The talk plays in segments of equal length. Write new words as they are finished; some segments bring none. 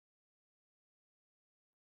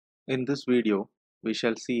In this video, we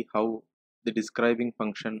shall see how the describing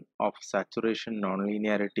function of saturation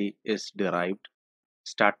nonlinearity is derived,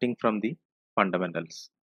 starting from the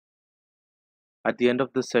fundamentals. At the end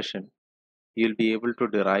of this session, you will be able to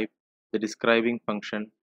derive the describing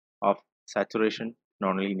function of saturation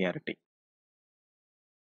nonlinearity.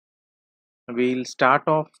 We will start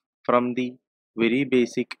off from the very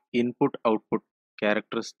basic input-output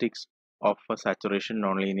characteristics of a saturation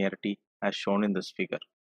nonlinearity as shown in this figure,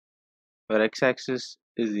 where x-axis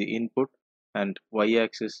is the input and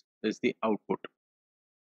y-axis is the output.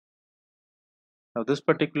 Now this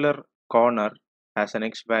particular corner has an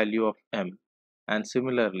x value of m, and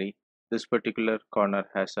similarly this particular corner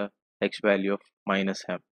has a x value of minus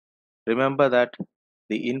m. Remember that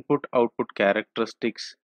the input output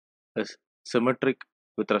characteristics is symmetric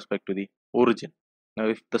with respect to the origin. Now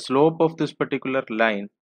if the slope of this particular line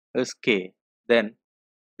is k, then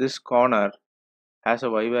this corner has a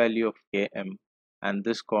y value of km and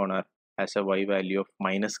this corner has a y value of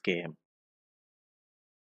minus km.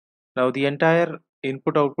 Now the entire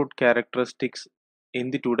input-output characteristics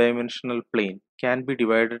in the two-dimensional plane can be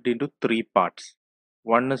divided into three parts.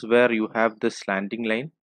 One is where you have this slanting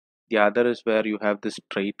line, the other is where you have this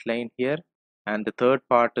straight line here, and the third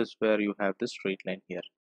part is where you have this straight line here.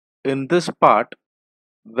 In this part,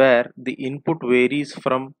 where the input varies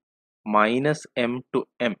from minus m to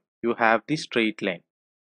m, you have the straight line.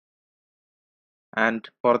 And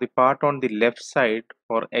for the part on the left side,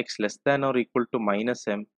 for x less than or equal to minus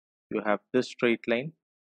m, you have this straight line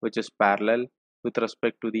which is parallel with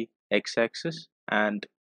respect to the x-axis, and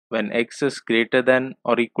when x is greater than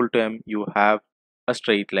or equal to m, you have a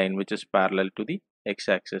straight line which is parallel to the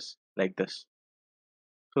x-axis like this.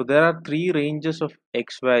 So there are three ranges of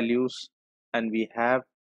x values and we have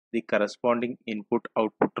the corresponding input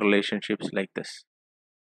output relationships like this.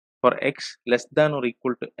 For x less than or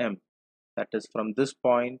equal to m, that is from this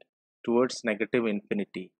point towards negative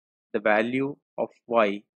infinity, the value of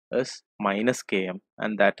y is minus km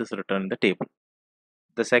and that is written in the table.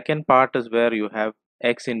 The second part is where you have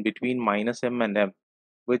x in between minus m and m,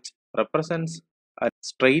 which represents a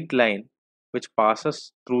straight line which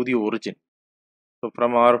passes through the origin. So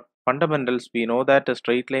from our fundamentals, we know that a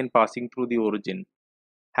straight line passing through the origin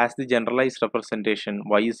has the generalized representation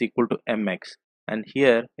y is equal to mx, and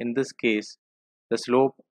here in this case the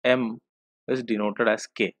slope m is denoted as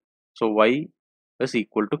k, so y is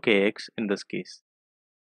equal to kx in this case.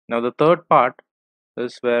 Now the third part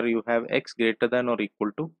is where you have x greater than or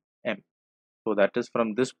equal to m, so that is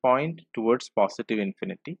from this point towards positive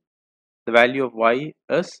infinity, the value of y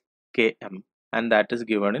is km and that is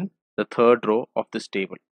given in the third row of this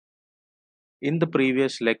table. In the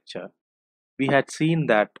previous lecture, we had seen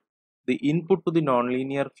that the input to the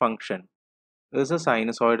nonlinear function is a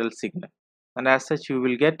sinusoidal signal, and as such you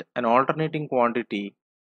will get an alternating quantity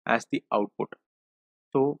as the output.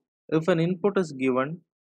 So if an input is given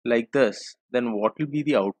like this, then what will be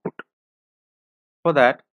the output? For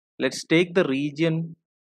that, let's take the region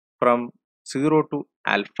from 0 to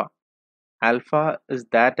alpha. Alpha is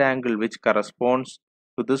that angle which corresponds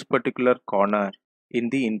to this particular corner in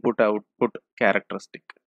the input output characteristic.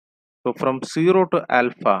 So from 0 to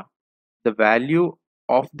alpha, the value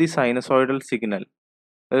of the sinusoidal signal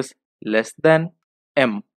is less than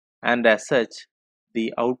m, and as such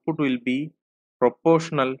the output will be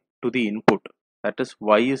proportional to the input, that is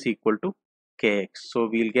y is equal to kx. So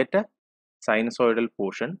we will get a sinusoidal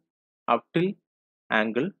portion up till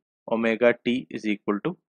angle omega t is equal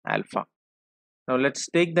to alpha. Now let's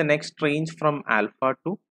take the next range from alpha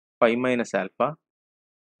to pi minus alpha,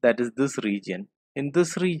 that is this region. In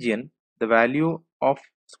this region, the value of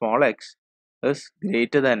small x is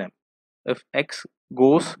greater than m. If x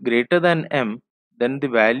goes greater than m, then the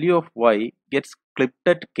value of y gets clipped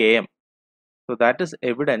at km. So that is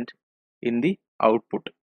evident in the output.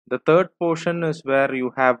 The third portion is where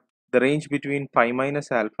you have the range between pi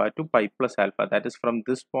minus alpha to pi plus alpha, that is from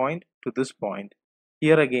this point to this point.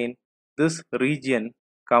 Here again, this region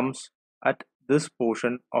comes at this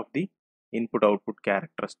portion of the input output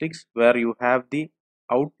characteristics where you have the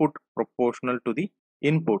output proportional to the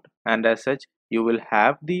input, and as such you will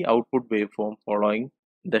have the output waveform following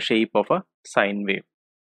the shape of a sine wave.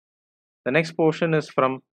 The next portion is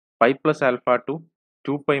from pi plus alpha to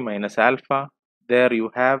 2 pi minus alpha. There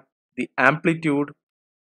you have the amplitude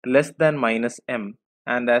less than minus m,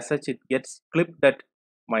 and as such it gets clipped at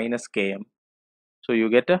minus km. So you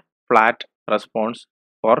get a flat response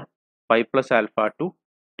for pi plus alpha to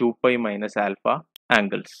 2 pi minus alpha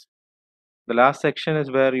angles. The last section is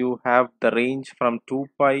where you have the range from 2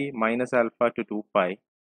 pi minus alpha to 2 pi,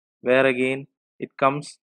 where again it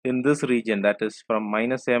comes in this region, that is from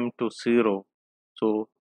minus m to 0. So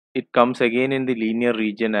it comes again in the linear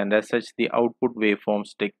region, and as such the output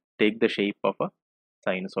waveforms take the shape of a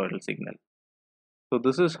sinusoidal signal. So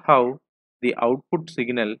this is how the output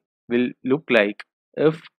signal will look like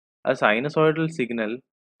if a sinusoidal signal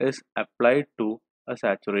is applied to a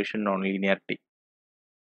saturation nonlinearity.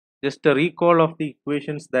 Just a recall of the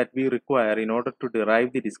equations that we require in order to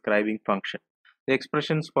derive the describing function. The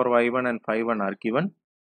expressions for y1 and phi1 are given.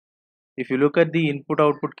 If you look at the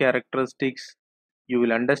input-output characteristics, you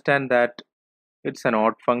will understand that it's an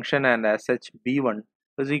odd function, and as such b1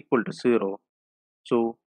 is equal to 0.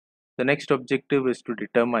 So the next objective is to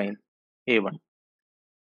determine a1.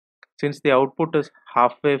 Since the output is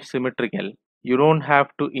half-wave symmetrical, you don't have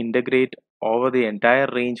to integrate over the entire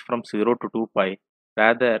range from 0 to 2 pi.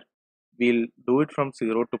 Rather, we'll do it from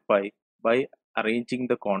 0 to pi by arranging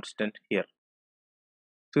the constant here.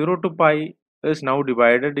 0 to pi is now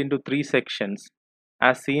divided into 3 sections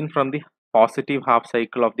as seen from the positive half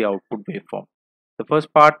cycle of the output waveform. The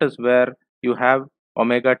first part is where you have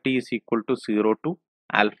omega t is equal to 0 to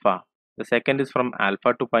alpha. The second is from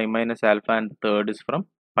alpha to pi minus alpha, and the third is from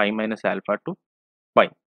pi minus alpha to pi.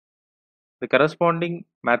 The corresponding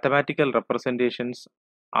mathematical representations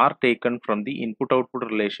are taken from the input-output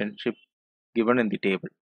relationship given in the table.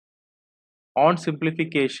 On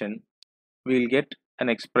simplification, we will get an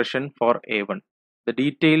expression for A1. The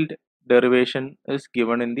detailed derivation is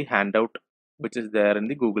given in the handout which is there in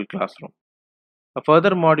the Google Classroom. A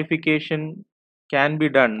further modification can be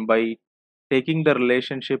done by taking the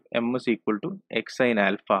relationship m is equal to x sin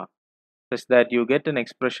alpha, such that you get an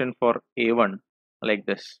expression for A1 like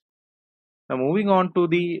this. Now moving on to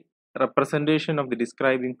the representation of the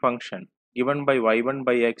describing function given by y1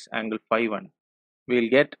 by x angle phi 1, we will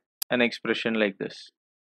get an expression like this.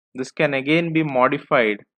 This can again be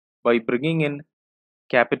modified by bringing in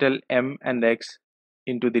capital M and X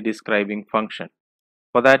into the describing function.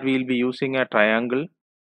 For that we will be using a triangle.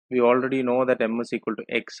 We already know that M is equal to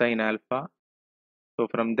x sin alpha. So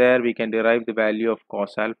from there we can derive the value of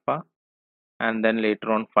cos alpha and then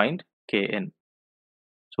later on find Kn.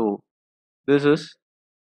 So this is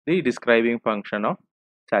the describing function of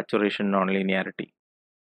saturation nonlinearity.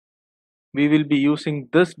 We will be using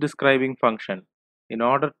this describing function in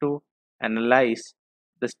order to analyze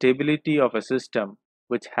the stability of a system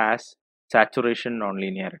which has saturation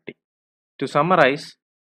nonlinearity. To summarize,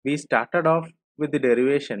 we started off with the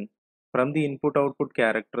derivation from the input-output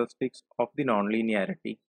characteristics of the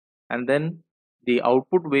nonlinearity, and then the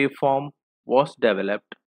output waveform was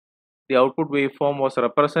developed. The output waveform was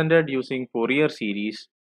represented using Fourier series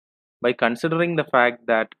by considering the fact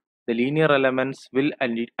that the linear elements will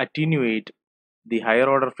attenuate the higher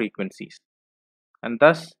order frequencies, and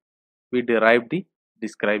thus we derived the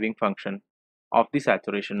describing function of the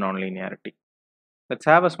saturation nonlinearity. Let's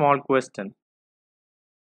have a small question.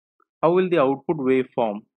 How will the output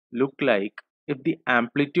waveform look like if the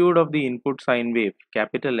amplitude of the input sine wave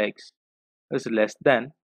capital X is less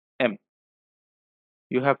than m?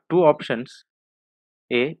 You have two options.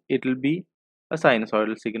 A, it will be a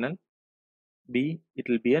sinusoidal signal. B, it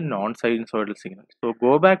will be a non-sinusoidal signal. So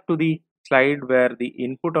go back to the slide where the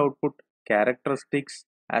input output characteristics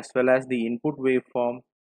as well as the input waveform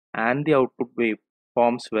and the output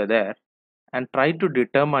waveforms were there, and try to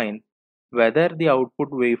determine whether the output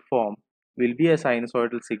waveform will be a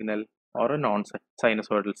sinusoidal signal or a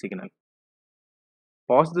non-sinusoidal signal.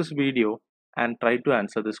 Pause this video and try to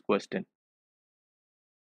answer this question.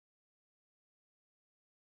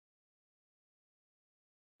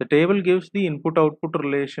 The table gives the input-output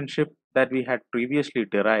relationship that we had previously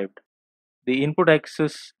derived. The input x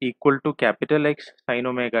is equal to capital X sin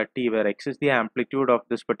omega t, where x is the amplitude of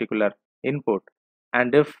this particular input,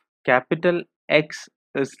 and if capital X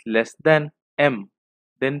is less than m,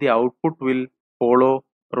 then the output will follow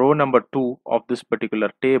row number 2 of this particular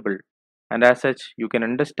table, and as such you can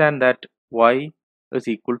understand that y is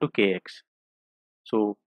equal to kx.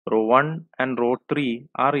 So row 1 and row 3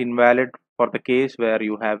 are invalid for the case where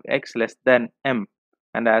you have x less than m,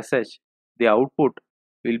 and as such the output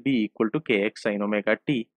will be equal to kx sin omega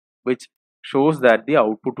t, which shows that the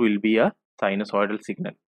output will be a sinusoidal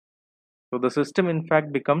signal. So the system in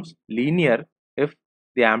fact becomes linear if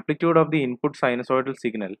the amplitude of the input sinusoidal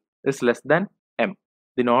signal is less than m.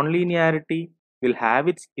 The nonlinearity will have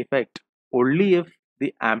its effect only if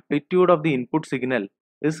the amplitude of the input signal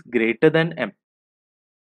is greater than m.